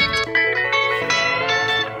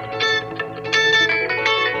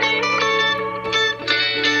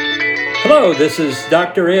Hello, this is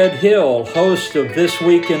Dr. Ed Hill, host of This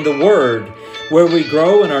Week in the Word, where we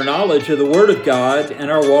grow in our knowledge of the Word of God and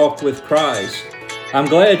our walk with Christ. I'm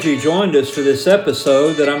glad you joined us for this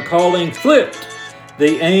episode that I'm calling Flipped,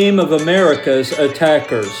 the Aim of America's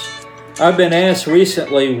Attackers. I've been asked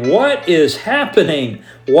recently, what is happening?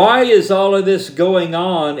 Why is all of this going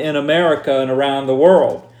on in America and around the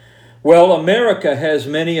world? Well, America has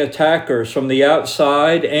many attackers from the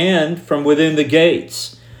outside and from within the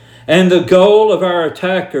gates. And the goal of our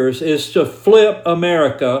attackers is to flip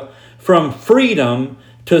America from freedom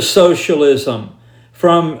to socialism,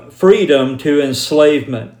 from freedom to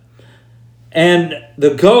enslavement. And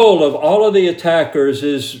the goal of all of the attackers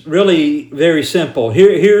is really very simple.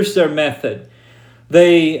 Here's their method.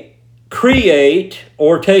 They create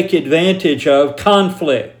or take advantage of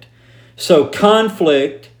conflict. So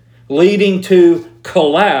conflict leading to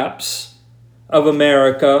collapse of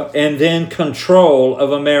America and then control of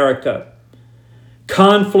America.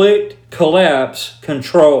 Conflict, collapse,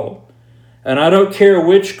 control. And I don't care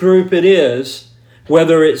which group it is,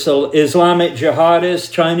 whether it's Islamic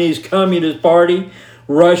Jihadist, Chinese Communist Party,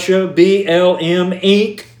 Russia, BLM,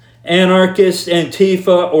 Inc., anarchist,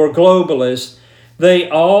 Antifa, or globalist, they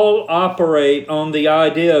all operate on the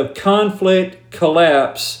idea of conflict,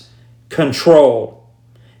 collapse, control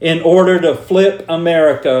in order to flip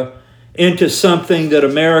America into something that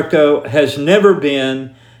America has never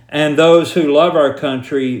been, and those who love our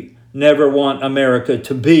country never want America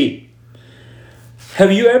to be.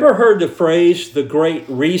 Have you ever heard the phrase, the Great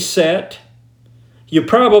Reset? You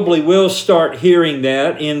probably will start hearing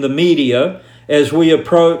that in the media as we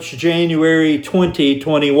approach January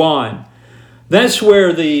 2021. That's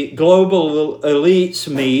where the global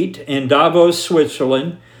elites meet in Davos,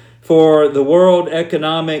 Switzerland, for the World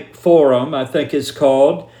Economic Forum, I think it's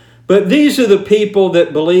called. But these are the people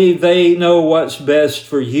that believe they know what's best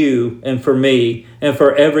for you and for me and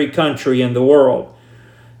for every country in the world.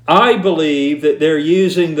 I believe that they're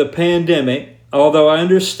using the pandemic, although I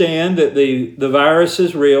understand that the virus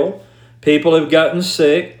is real. People have gotten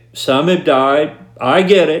sick. Some have died. I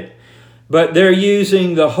get it. But they're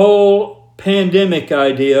using the whole pandemic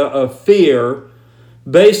idea of fear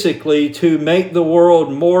basically to make the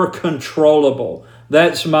world more controllable.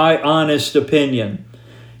 That's my honest opinion.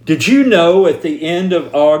 Did you know at the end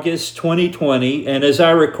of August 2020, and as I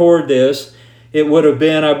record this, it would have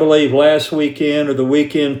been, I believe, last weekend or the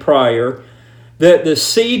weekend prior, that the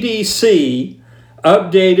CDC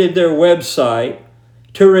updated their website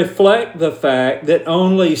to reflect the fact that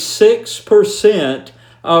only 6%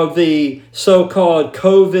 of the so-called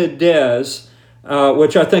COVID deaths,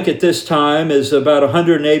 which I think at this time is about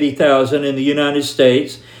 180,000 in the United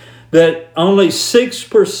States, that only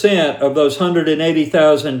 6% of those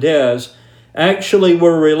 180,000 deaths actually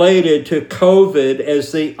were related to COVID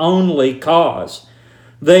as the only cause.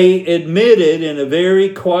 They admitted in a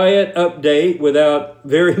very quiet update without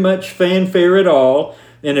very much fanfare at all,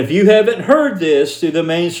 and if you haven't heard this through the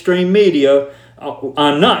mainstream media,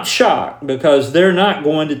 I'm not shocked because they're not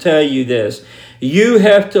going to tell you this. You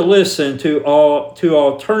have to listen to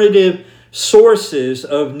alternative sources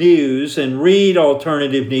of news and read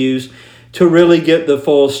alternative news to really get the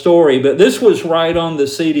full story. But this was right on the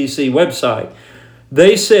CDC website.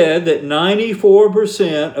 They said that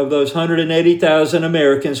 94% of those 180,000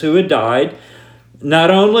 Americans who had died not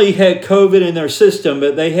only had COVID in their system,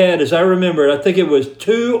 but they had, as I remember, I think it was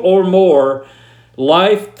 2 or more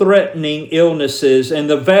life-threatening illnesses, and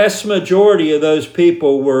the vast majority of those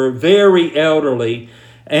people were very elderly.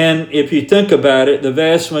 And if you think about it, the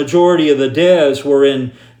vast majority of the deaths were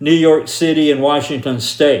in New York City and Washington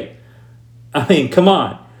State. I mean, come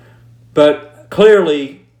on. But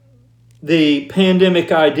clearly, the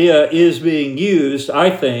pandemic idea is being used, I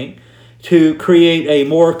think, to create a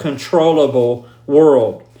more controllable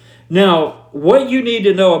world. Now, what you need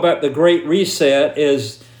to know about the Great Reset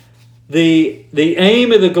is the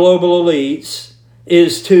aim of the global elites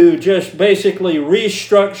is to just basically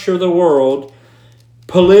restructure the world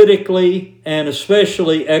politically and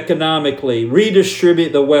especially economically,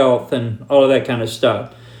 redistribute the wealth and all of that kind of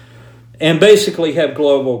stuff, and basically have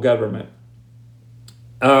global government.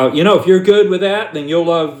 If you're good with that, then you'll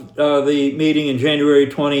love the meeting in January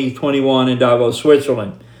 2021 in Davos,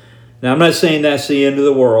 Switzerland. Now, I'm not saying that's the end of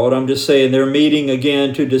the world. I'm just saying they're meeting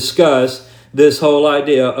again to discuss this whole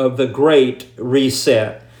idea of the Great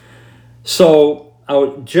Reset. So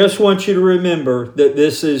I just want you to remember that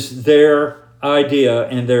this is their idea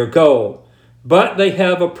and their goal. But they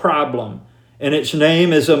have a problem, and its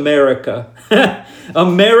name is America.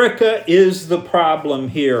 America is the problem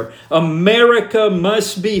here. America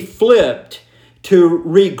must be flipped to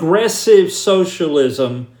regressive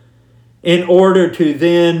socialism in order to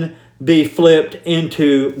then be flipped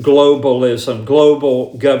into globalism,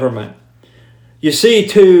 global government. You see,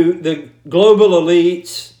 to the global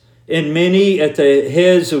elites and many at the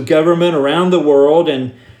heads of government around the world,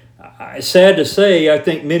 and sad to say, I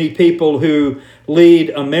think many people who lead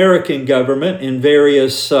American government in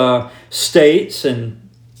various states and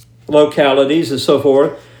localities and so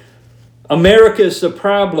forth, America is the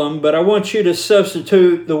problem, but I want you to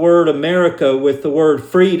substitute the word America with the word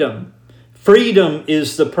freedom. Freedom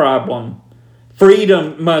is the problem.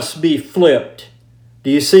 Freedom must be flipped. Do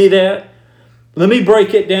you see that? Let me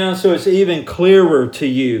break it down so it's even clearer to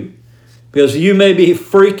you, because you may be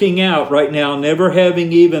freaking out right now, never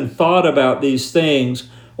having even thought about these things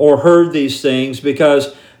or heard these things,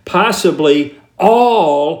 because possibly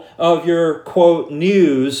all of your, quote,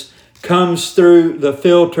 news comes through the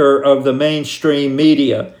filter of the mainstream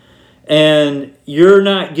media, and you're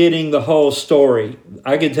not getting the whole story.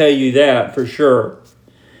 I can tell you that for sure.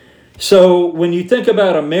 So when you think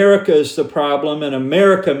about America as the problem and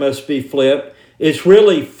America must be flipped, it's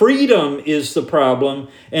really freedom is the problem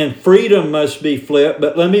and freedom must be flipped.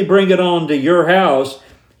 But let me bring it on to your house.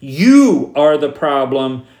 You are the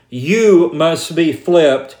problem. You must be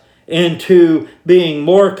flipped into being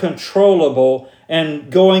more controllable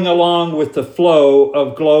and going along with the flow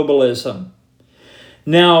of globalism.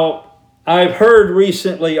 Now, I've heard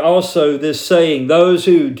recently also this saying, those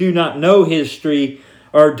who do not know history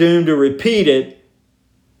are doomed to repeat it,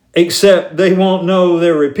 except they won't know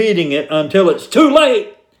they're repeating it until it's too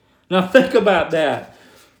late. Now think about that.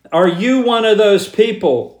 Are you one of those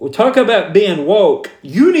people? We'll talk about being woke.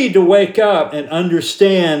 You need to wake up and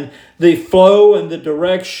understand the flow and the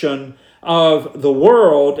direction of the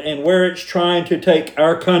world and where it's trying to take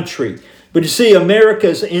our country. But you see,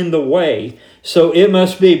 America's in the way, so it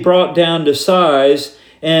must be brought down to size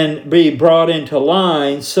and be brought into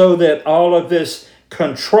line so that all of this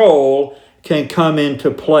control can come into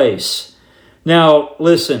place. Now,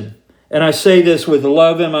 listen, and I say this with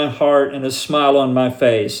love in my heart and a smile on my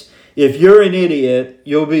face. If you're an idiot,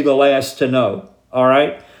 you'll be the last to know, all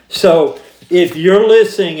right? So if you're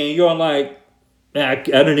listening and you're like, I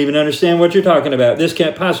don't even understand what you're talking about. This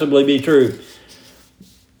can't possibly be true.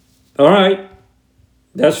 All right,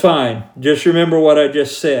 that's fine. Just remember what I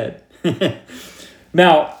just said.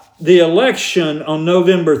 Now, the election on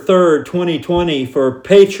November 3rd, 2020 for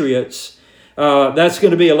patriots, that's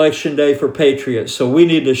going to be election day for patriots, so we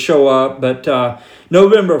need to show up. But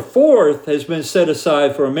November 4th has been set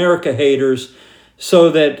aside for America haters so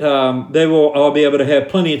that they will all be able to have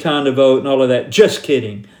plenty of time to vote and all of that. Just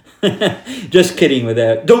kidding. Just kidding with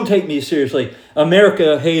that. Don't take me seriously.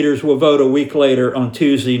 America haters will vote a week later on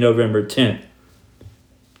Tuesday, November 10th.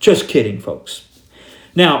 Just kidding, folks.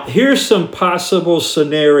 Now, here's some possible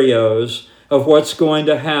scenarios of what's going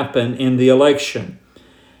to happen in the election.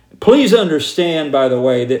 Please understand, by the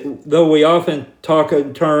way, that though we often talk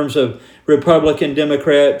in terms of Republican,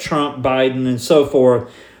 Democrat, Trump, Biden, and so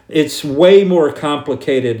forth, it's way more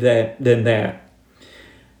complicated than that.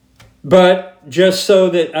 But just so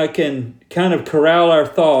that I can kind of corral our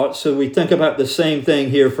thoughts so we think about the same thing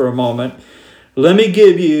here for a moment, let me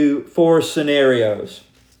give you 4 scenarios.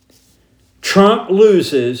 Trump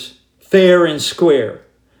loses fair and square.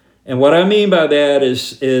 And what I mean by that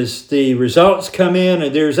is the results come in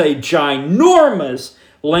and there's a ginormous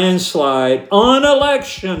landslide on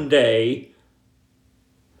election day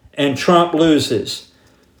and Trump loses.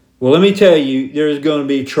 Well, let me tell you, there's going to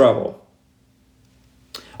be trouble.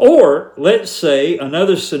 Or let's say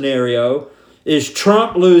another scenario is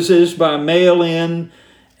Trump loses by mail-in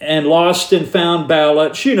and lost and found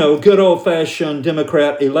ballots, good old-fashioned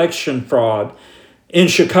Democrat election fraud. In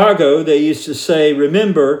Chicago, they used to say,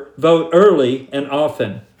 remember, vote early and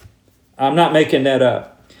often. I'm not making that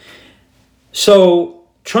up. So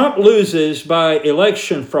Trump loses by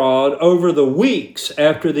election fraud over the weeks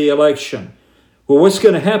after the election. Well, what's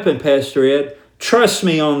going to happen, Pastor Ed? Trust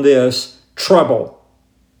me on this, trouble.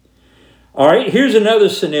 All right, here's another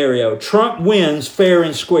scenario. Trump wins fair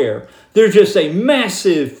and square. There's just a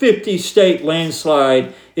massive 50-state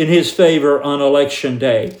landslide in his favor on election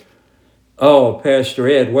day. Oh, Pastor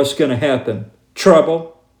Ed, what's going to happen?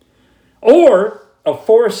 Trouble. Or a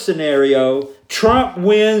 4th scenario, Trump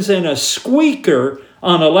wins in a squeaker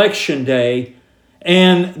on election day,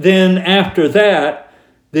 and then after that,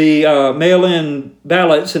 the mail-in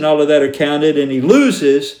ballots and all of that are counted, and he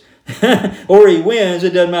loses, or he wins,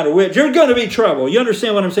 it doesn't matter which. There's going to be trouble. You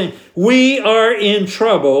understand what I'm saying? We are in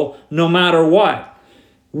trouble no matter what.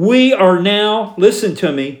 We are now, listen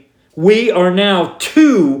to me, we are now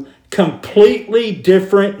 2 completely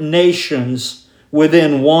different nations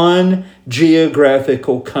within one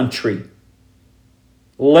geographical country.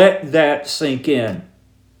 Let that sink in.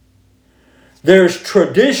 There's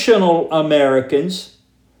traditional Americans,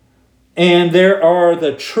 and there are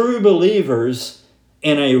the true believers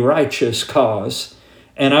in a righteous cause.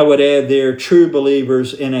 And I would add there, true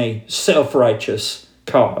believers in a self-righteous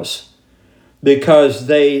cause, because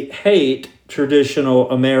they hate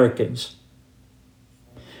traditional Americans.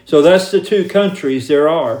 So that's the two countries there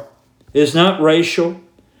are. It's not racial,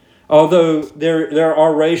 although there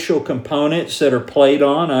are racial components that are played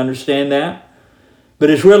on. I understand that. But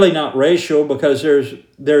it's really not racial, because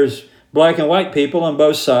there's black and white people on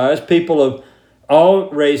both sides, people of all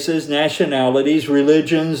races, nationalities,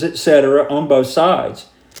 religions, etc. on both sides.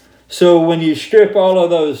 So when you strip all of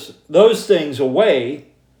those things away,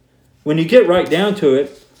 when you get right down to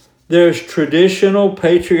it, there's traditional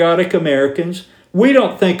patriotic Americans. We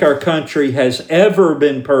don't think our country has ever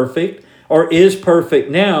been perfect or is perfect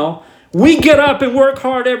now. We get up and work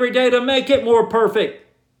hard every day to make it more perfect.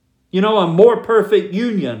 A more perfect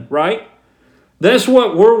union, right? That's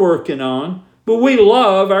what we're working on. But we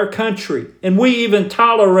love our country, and we even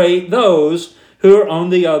tolerate those who are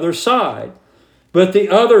on the other side. But the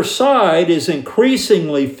other side is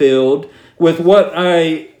increasingly filled with what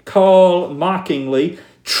I call mockingly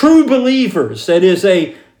true believers. That is,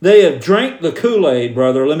 they have drank the Kool-Aid,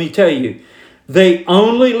 brother, let me tell you. They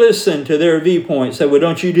only listen to their viewpoints. Say, well,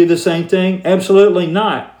 don't you do the same thing? Absolutely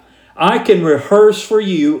not. I can rehearse for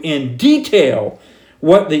you in detail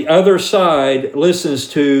what the other side listens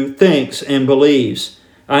to, thinks, and believes.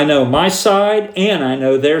 I know my side and I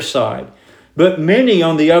know their side. But many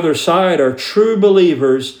on the other side are true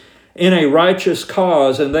believers in a righteous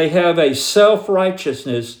cause, and they have a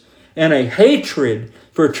self-righteousness and a hatred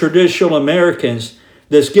for traditional Americans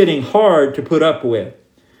that's getting hard to put up with.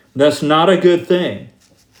 That's not a good thing.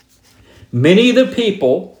 Many of the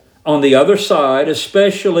people on the other side,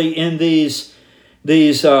 especially in these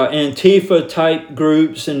Antifa-type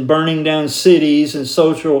groups and burning down cities and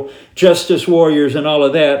social justice warriors and all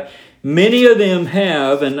of that, many of them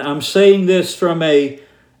have, and I'm saying this from a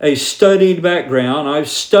studied background, I've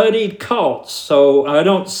studied cults, so I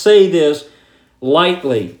don't say this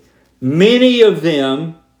lightly. Many of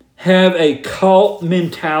them have a cult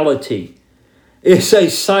mentality. It's a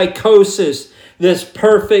psychosis that's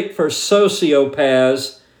perfect for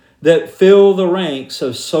sociopaths that fill the ranks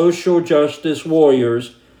of social justice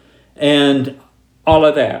warriors and all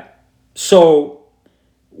of that. So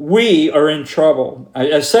we are in trouble.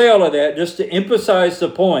 I say all of that just to emphasize the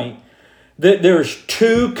point that there's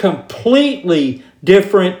two completely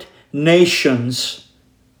different nations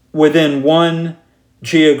within one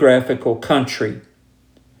geographical country.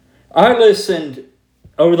 I listened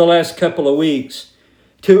over the last couple of weeks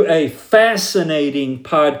to a fascinating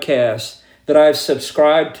podcast that I've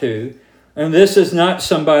subscribed to. And this is not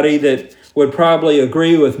somebody that would probably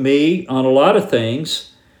agree with me on a lot of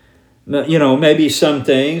things. Maybe some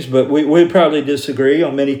things, but we probably disagree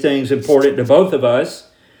on many things important to both of us.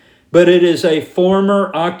 But it is a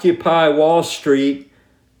former Occupy Wall Street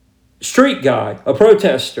guy, a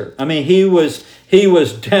protester. I mean, he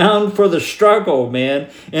was down for the struggle, man,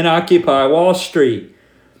 in Occupy Wall Street.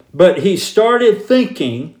 But he started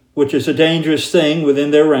thinking, which is a dangerous thing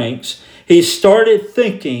within their ranks, he started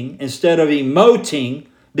thinking instead of emoting,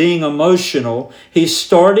 being emotional, he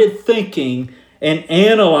started thinking and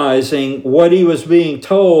analyzing what he was being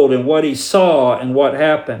told and what he saw and what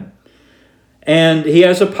happened. And he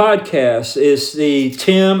has a podcast. It's the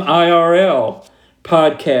Tim IRL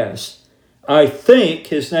podcast. I think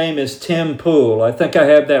his name is Tim Pool. I think I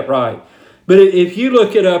have that right. But if you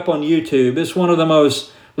look it up on YouTube, it's one of the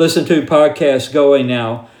most listened to podcasts going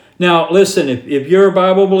now. Now, listen, if you're a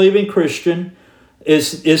Bible-believing Christian,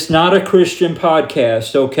 it's not a Christian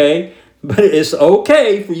podcast, okay? But it's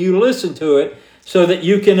okay for you to listen to it so that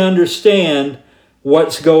you can understand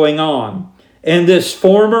what's going on. And this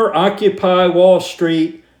former Occupy Wall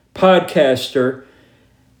Street podcaster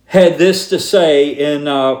had this to say in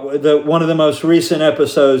one of the most recent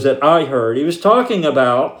episodes that I heard. He was talking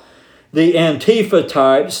about the Antifa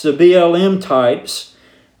types, the BLM types,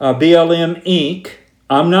 BLM Inc.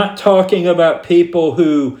 I'm not talking about people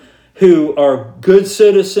who are good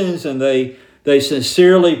citizens and they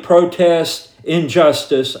sincerely protest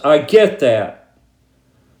injustice. I get that.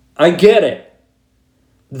 I get it.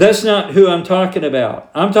 That's not who I'm talking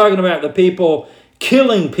about. I'm talking about the people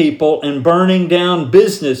killing people and burning down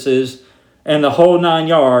businesses and the whole 9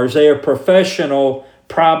 yards. They are professional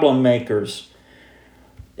problem makers.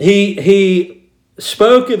 He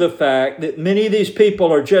spoke of the fact that many of these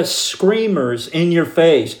people are just screamers in your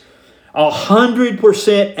face,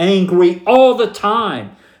 100% angry all the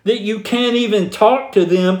time, that you can't even talk to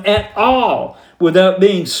them at all without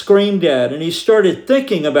being screamed at. And he started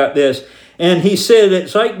thinking about this. And he said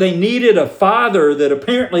it's like they needed a father that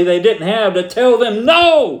apparently they didn't have to tell them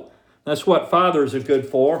no. That's what fathers are good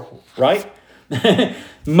for, right?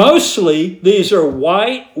 Mostly, these are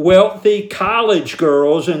white, wealthy college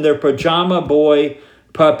girls and their pajama boy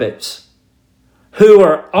puppets who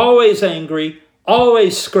are always angry,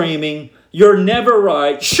 always screaming, "You're never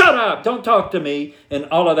right, shut up, don't talk to me," and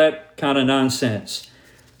all of that kind of nonsense.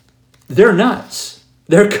 They're nuts.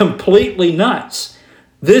 They're completely nuts.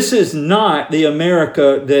 This is not the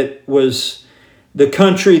America that was the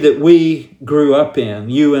country that we grew up in,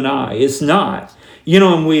 you and I. It's not.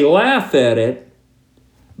 And we laugh at it,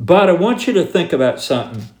 but I want you to think about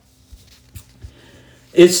something.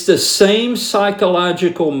 It's the same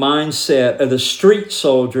psychological mindset of the street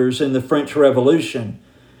soldiers in the French Revolution,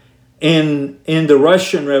 in the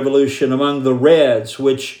Russian Revolution among the Reds,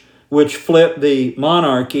 which flipped the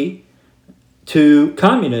monarchy to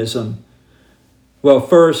communism. Well,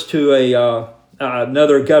 first to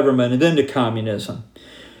another government and then to communism.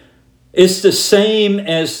 It's the same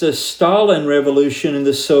as the Stalin Revolution in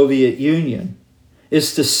the Soviet Union.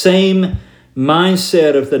 It's the same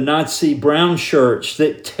mindset of the Nazi brown shirts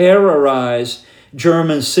that terrorized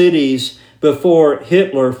German cities before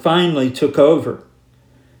Hitler finally took over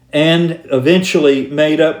and eventually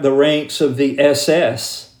made up the ranks of the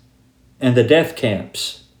SS and the death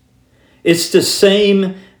camps. It's the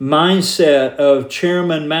same mindset of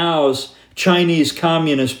Chairman Mao's Chinese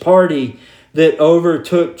Communist Party that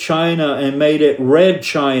overtook China and made it Red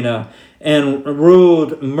China and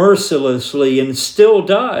ruled mercilessly and still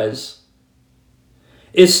does.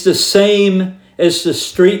 It's the same as the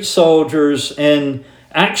street soldiers and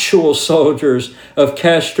actual soldiers of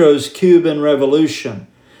Castro's Cuban Revolution.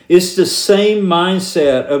 It's the same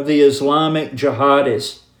mindset of the Islamic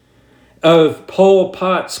jihadists, of Pol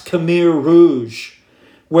Pot's Khmer Rouge,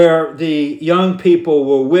 where the young people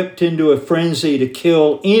were whipped into a frenzy to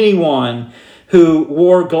kill anyone who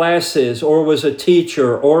wore glasses or was a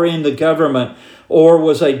teacher or in the government or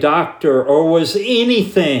was a doctor or was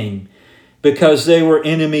anything, because they were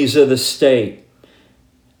enemies of the state.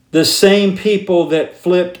 The same people that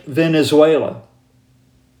flipped Venezuela.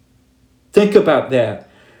 Think about that.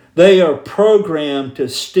 They are programmed to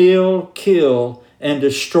steal, kill, and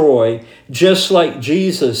destroy, just like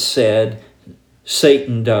Jesus said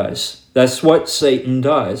Satan does. That's what Satan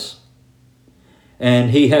does.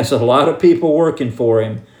 And he has a lot of people working for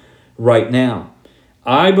him right now.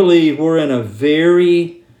 I believe we're in a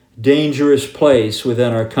very dangerous place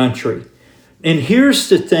within our country. And here's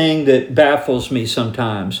the thing that baffles me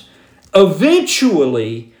sometimes.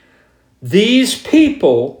 Eventually, these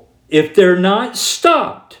people, if they're not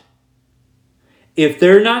stopped,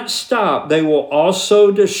 they will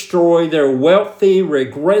also destroy their wealthy,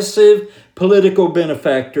 regressive political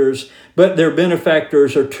benefactors, but their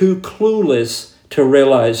benefactors are too clueless to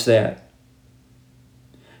realize that.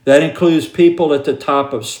 That includes people at the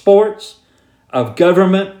top of sports, of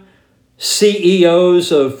government,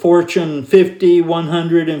 CEOs of Fortune 50,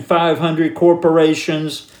 100, and 500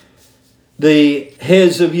 corporations, the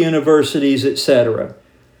heads of universities, etc.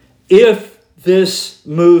 If this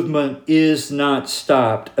movement is not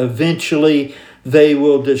stopped, eventually they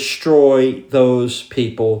will destroy those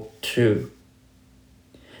people too.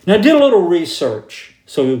 Now, I did a little research,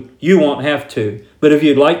 so you won't have to, but if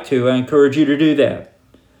you'd like to, I encourage you to do that.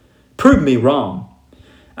 Prove me wrong.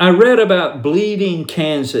 I read about Bleeding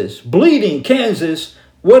Kansas. Bleeding Kansas?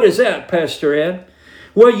 What is that, Pastor Ed?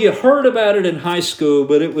 Well, you heard about it in high school,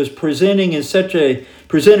 but it was presented in such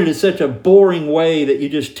a boring way that you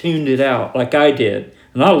just tuned it out, like I did.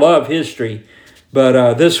 And I love history,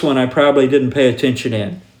 but this one I probably didn't pay attention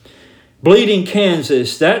in. Bleeding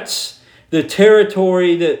Kansas, that's the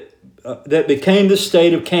territory that became the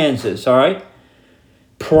state of Kansas, all right?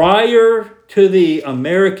 Prior to the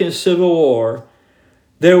American Civil War,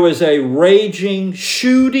 there was a raging,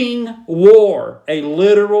 shooting war, a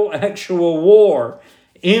literal, actual war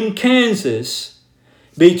in Kansas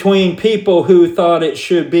between people who thought it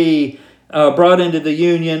should be brought into the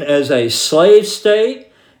Union as a slave state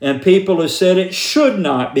and people who said it should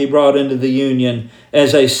not be brought into the Union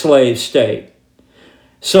as a slave state.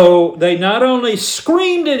 So they not only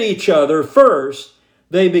screamed at each other first,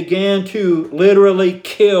 they began to literally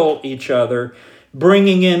kill each other,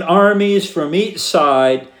 bringing in armies from each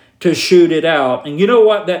side to shoot it out. And you know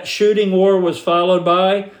what that shooting war was followed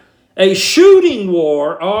by? A shooting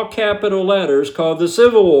war, all capital letters, called the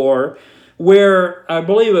Civil War, where I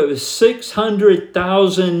believe it was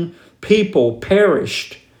 600,000 people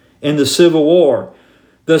perished in the Civil War.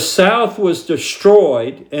 The South was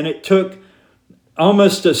destroyed, and it took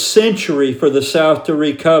almost a century for the South to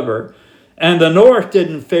recover. And the North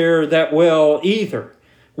didn't fare that well either,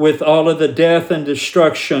 with all of the death and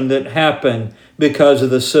destruction that happened because of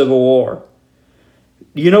the Civil War.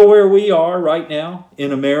 You know where we are right now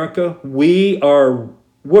in America? We're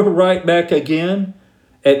right back again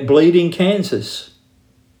at Bleeding, Kansas.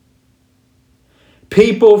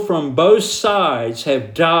 People from both sides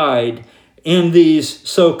have died in these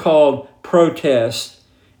so-called protests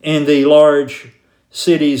in the large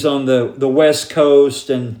cities on the West Coast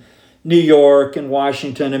and New York and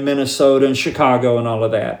Washington and Minnesota and Chicago and all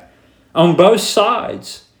of that. On both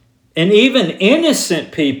sides. And even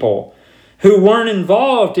innocent people who weren't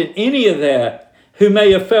involved in any of that, who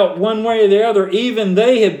may have felt one way or the other, even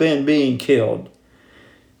they have been being killed.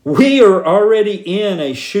 We are already in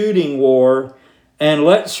a shooting war, and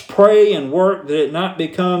let's pray and work that it not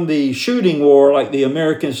become the shooting war like the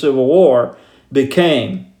American Civil War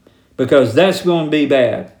became, because that's going to be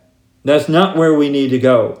bad. That's not where we need to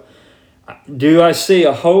go. Do I see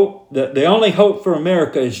a hope? The only hope for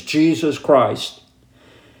America is Jesus Christ.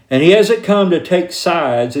 And He hasn't come to take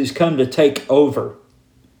sides, He's come to take over.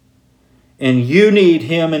 And you need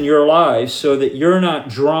Him in your life so that you're not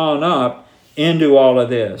drawn up into all of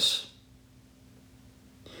this.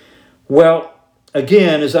 Well,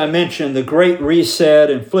 again, as I mentioned, the Great Reset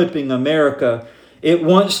and Flipping America, it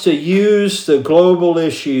wants to use the global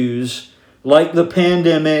issues like the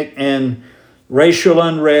pandemic and racial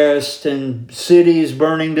unrest and cities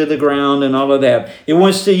burning to the ground and all of that. It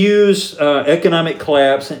wants to use economic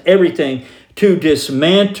collapse and everything to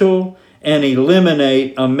dismantle and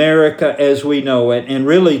eliminate America as we know it, and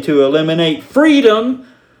really to eliminate freedom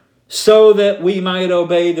so that we might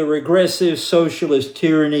obey the regressive socialist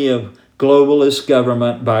tyranny of globalist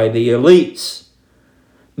government by the elites.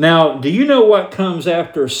 Now, do you know what comes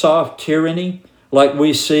after soft tyranny, like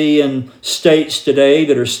we see in states today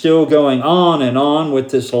that are still going on and on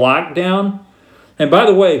with this lockdown? And by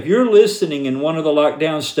the way, if you're listening in one of the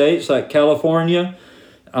lockdown states like California,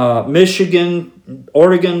 Michigan,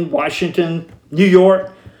 Oregon, Washington, New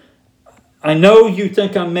York, I know you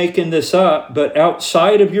think I'm making this up, but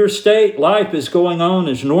outside of your state, life is going on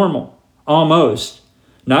as normal, almost.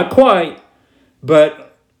 Not quite,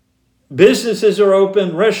 but businesses are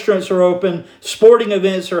open, restaurants are open, sporting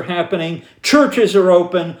events are happening, churches are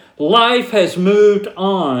open. Life has moved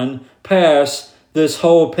on past this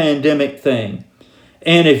whole pandemic thing.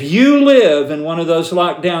 And if you live in one of those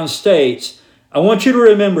lockdown states, I want you to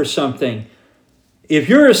remember something. If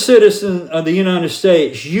you're a citizen of the United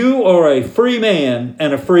States, you are a free man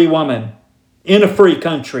and a free woman in a free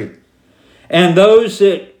country. And those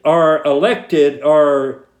that are elected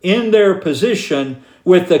are in their position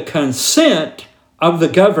with the consent of the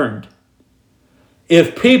governed.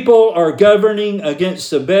 If people are governing against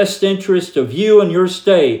the best interest of you and your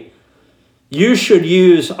state, you should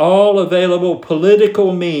use all available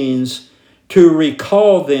political means to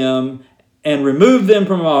recall them and remove them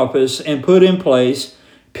from office and put in place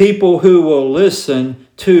people who will listen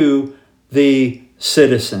to the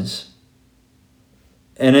citizens.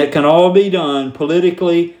 And it can all be done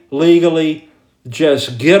politically, legally.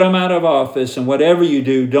 Just get them out of office, and whatever you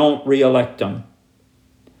do, don't re-elect them.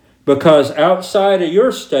 Because outside of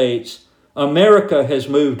your states, America has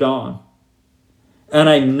moved on. And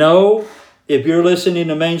I know if you're listening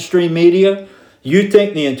to mainstream media, you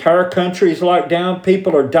think the entire country is locked down,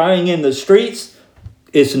 people are dying in the streets.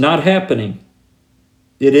 It's not happening.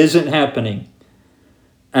 It isn't happening.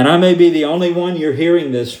 And I may be the only one you're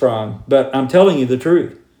hearing this from, but I'm telling you the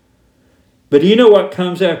truth. But do you know what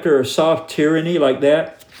comes after a soft tyranny like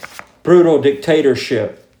that? Brutal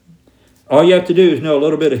dictatorship. All you have to do is know a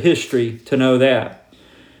little bit of history to know that.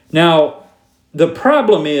 Now, the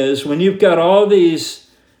problem is when you've got all these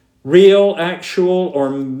real, actual, or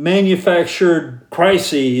manufactured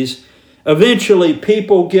crises, eventually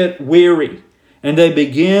people get weary and they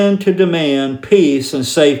begin to demand peace and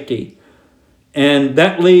safety. And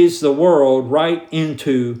that leads the world right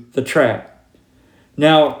into the trap.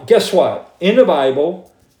 Now, guess what? In the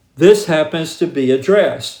Bible, this happens to be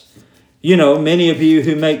addressed. You know, many of you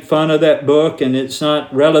who make fun of that book and it's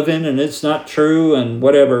not relevant and it's not true and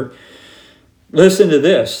whatever, listen to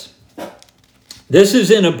this. This is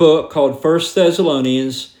in a book called 1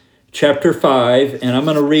 Thessalonians chapter 5, and I'm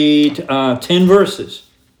going to read 10 verses.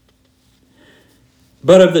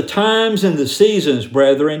 But of the times and the seasons,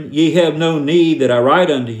 brethren, ye have no need that I write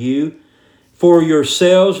unto you, for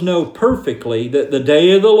yourselves know perfectly that the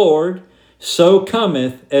day of the Lord so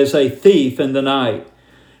cometh as a thief in the night.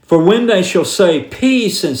 For when they shall say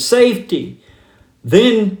peace and safety,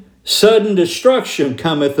 then Sudden destruction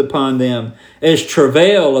cometh upon them, as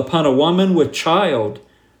travail upon a woman with child,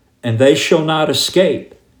 and they shall not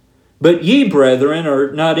escape. But ye, brethren,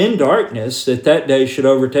 are not in darkness, that day should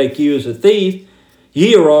overtake you as a thief.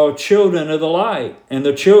 Ye are all children of the light, and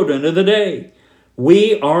the children of the day.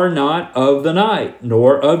 We are not of the night,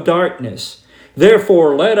 nor of darkness.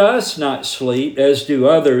 Therefore let us not sleep, as do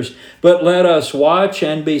others, but let us watch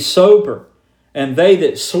and be sober. And they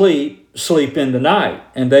that sleep, sleep in the night,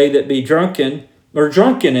 and they that be drunken, are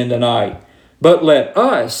drunken in the night. But let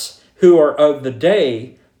us, who are of the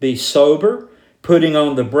day, be sober, putting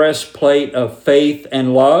on the breastplate of faith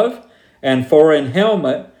and love, and for an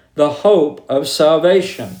helmet the hope of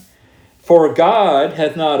salvation. For God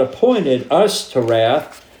hath not appointed us to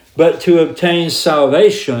wrath, but to obtain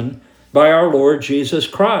salvation by our Lord Jesus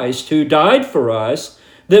Christ, who died for us,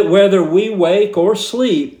 that whether we wake or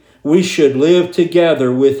sleep, we should live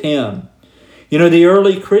together with him. You know, the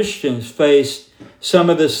early Christians faced some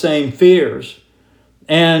of the same fears.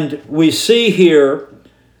 And we see here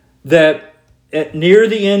that near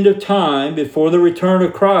the end of time, before the return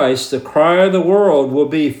of Christ, the cry of the world will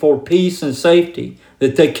be for peace and safety,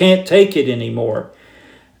 that they can't take it anymore.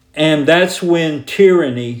 And that's when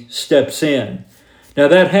tyranny steps in. Now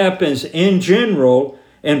that happens in general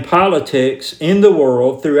in politics, in the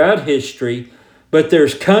world, throughout history, but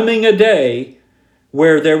there's coming a day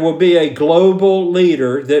where there will be a global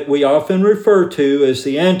leader that we often refer to as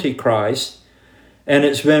the Antichrist, and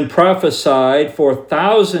it's been prophesied for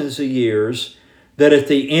thousands of years that at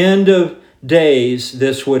the end of days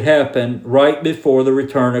this would happen right before the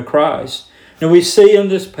return of Christ. Now we see in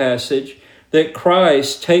this passage that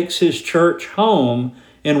Christ takes his church home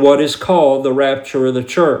in what is called the rapture of the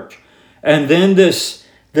church. And then this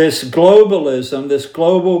globalism, this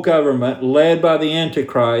global government led by the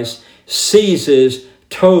Antichrist, seizes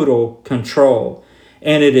total control.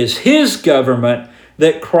 And it is his government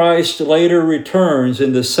that Christ later returns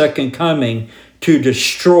in the second coming to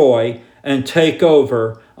destroy and take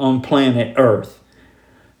over on planet Earth.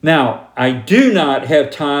 Now, I do not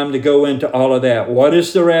have time to go into all of that. What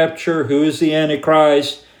is the rapture? Who is the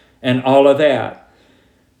Antichrist? And all of that.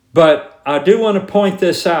 But I do want to point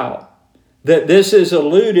this out, that this is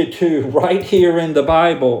alluded to right here in the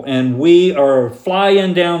Bible, and we are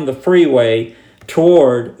flying down the freeway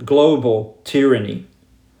toward global tyranny.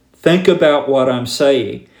 Think about what I'm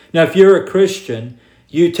saying. Now, if you're a Christian,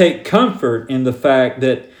 you take comfort in the fact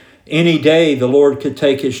that any day the Lord could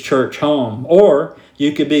take his church home, or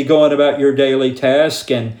you could be going about your daily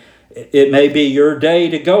task and it may be your day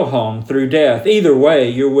to go home through death. Either way,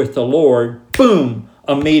 you're with the Lord. Boom!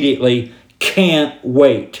 Immediately. Can't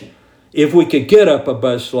wait. If we could get up a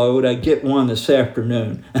busload, I'd get one this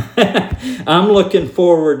afternoon. I'm looking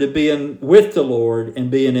forward to being with the Lord and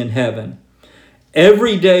being in heaven.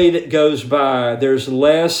 Every day that goes by, there's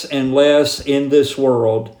less and less in this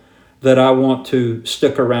world that I want to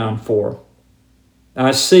stick around for.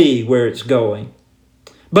 I see where it's going.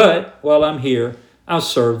 But while I'm here, I'll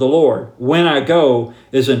serve the Lord. When I go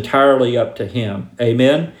is entirely up to him.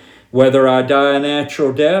 Amen? Whether I die a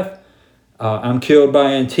natural death, I'm killed by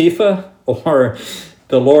Antifa, or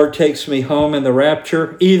the Lord takes me home in the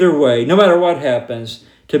rapture, either way, no matter what happens,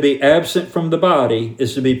 to be absent from the body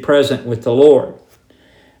is to be present with the Lord.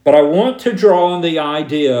 But I want to draw on the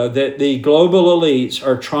idea that the global elites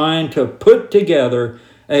are trying to put together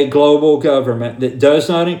a global government that does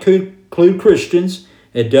not include Christians.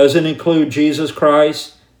 It doesn't include Jesus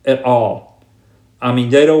Christ at all. I mean,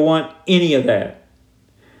 they don't want any of that.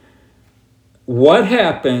 What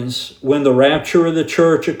happens when the rapture of the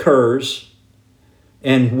church occurs,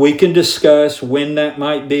 and we can discuss when that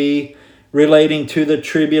might be relating to the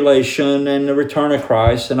tribulation and the return of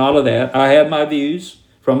Christ and all of that. I have my views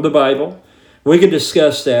from the Bible. We could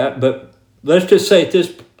discuss that, but let's just say at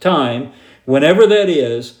this time, whenever that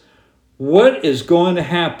is, what is going to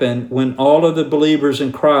happen when all of the believers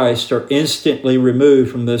in Christ are instantly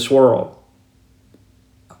removed from this world?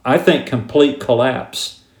 I think complete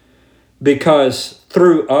collapse. Because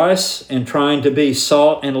through us and trying to be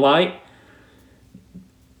salt and light,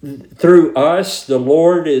 through us, the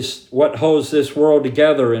Lord is what holds this world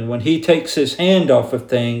together. And when he takes his hand off of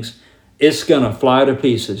things, it's going to fly to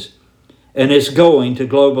pieces. And it's going to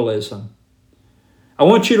globalism. I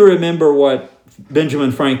want you to remember what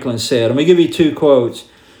Benjamin Franklin said. Let me give you two quotes.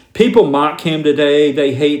 People mock him today.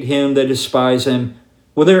 They hate him. They despise him.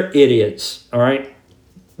 Well, they're idiots, all right?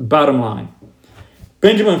 Bottom line.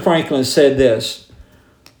 Benjamin Franklin said this: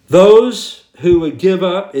 those who would give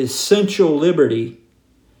up essential liberty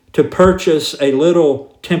to purchase a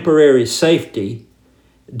little temporary safety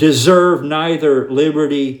deserve neither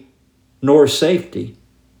liberty nor safety.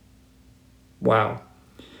 Wow.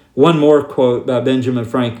 One more quote by Benjamin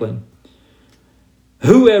Franklin.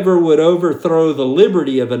 Whoever would overthrow the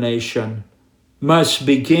liberty of a nation must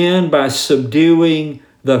begin by subduing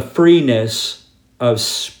the freeness of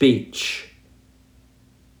speech.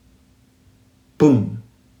 Boom.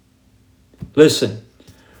 Listen,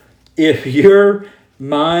 if your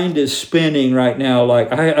mind is spinning right now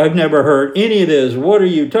like, I've never heard any of this. What are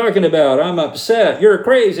you talking about? I'm upset. You're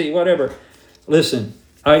crazy, whatever. Listen,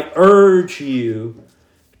 I urge you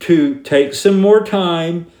to take some more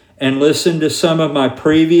time and listen to some of my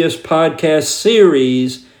previous podcast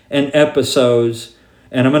series and episodes.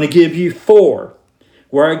 And I'm going to give you 4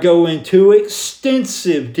 where I go into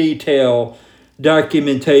extensive detail,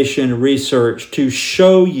 documentation, research to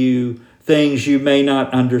show you things you may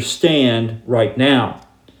not understand right now.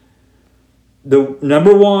 The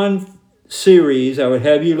number 1 series I would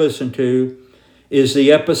have you listen to is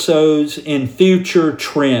the episodes in Future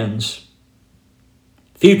Trends.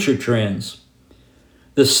 Future Trends.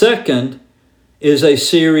 The second is a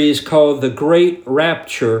series called The Great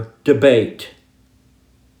Rapture Debate.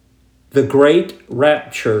 The Great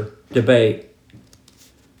Rapture Debate.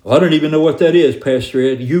 Well, I don't even know what that is, Pastor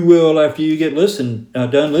Ed. You will after you get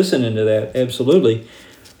done listening to that. Absolutely.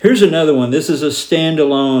 Here's another one. This is a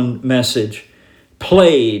standalone message.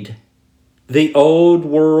 Played, The Old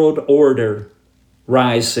World Order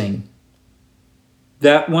Rising.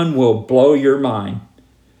 That one will blow your mind.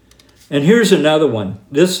 And here's another one.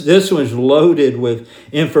 This one's loaded with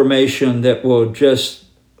information that will just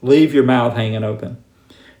leave your mouth hanging open.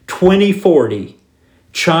 2040.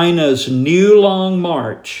 China's new long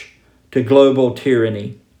march to global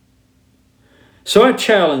tyranny. So I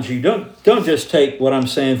challenge you, don't just take what I'm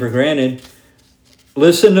saying for granted.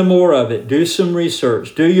 Listen to more of it. Do some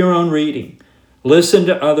research. Do your own reading. Listen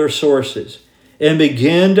to other sources and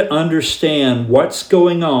begin to understand what's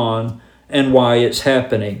going on and why it's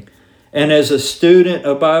happening. And as a student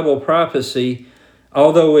of Bible prophecy,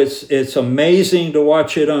 although it's amazing to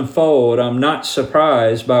watch it unfold, I'm not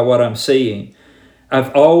surprised by what I'm seeing.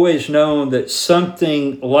 I've always known that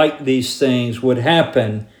something like these things would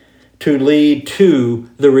happen to lead to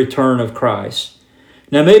the return of Christ.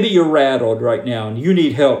 Now, maybe you're rattled right now and you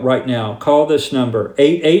need help right now. Call this number,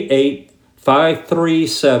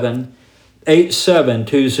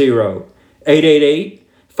 888-537-8720.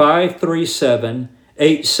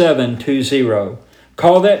 888-537-8720.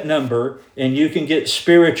 Call that number and you can get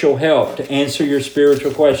spiritual help to answer your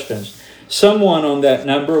spiritual questions. Someone on that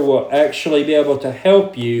number will actually be able to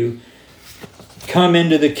help you come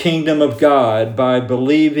into the kingdom of God by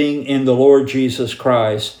believing in the Lord Jesus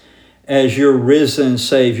Christ as your risen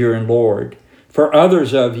Savior and Lord. For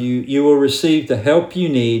others of you, you will receive the help you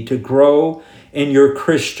need to grow in your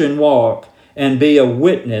Christian walk and be a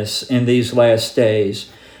witness in these last days.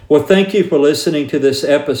 Well, thank you for listening to this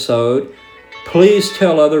episode. Please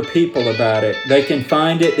tell other people about it. They can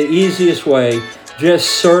find it the easiest way.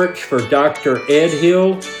 Just search for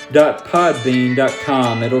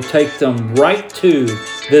dredhill.podbean.com. It'll take them right to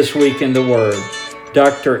This Week in the Word.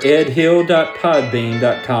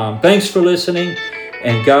 dredhill.podbean.com. Thanks for listening,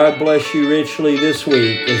 and God bless you richly this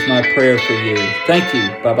week is my prayer for you. Thank you.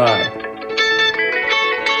 Bye-bye.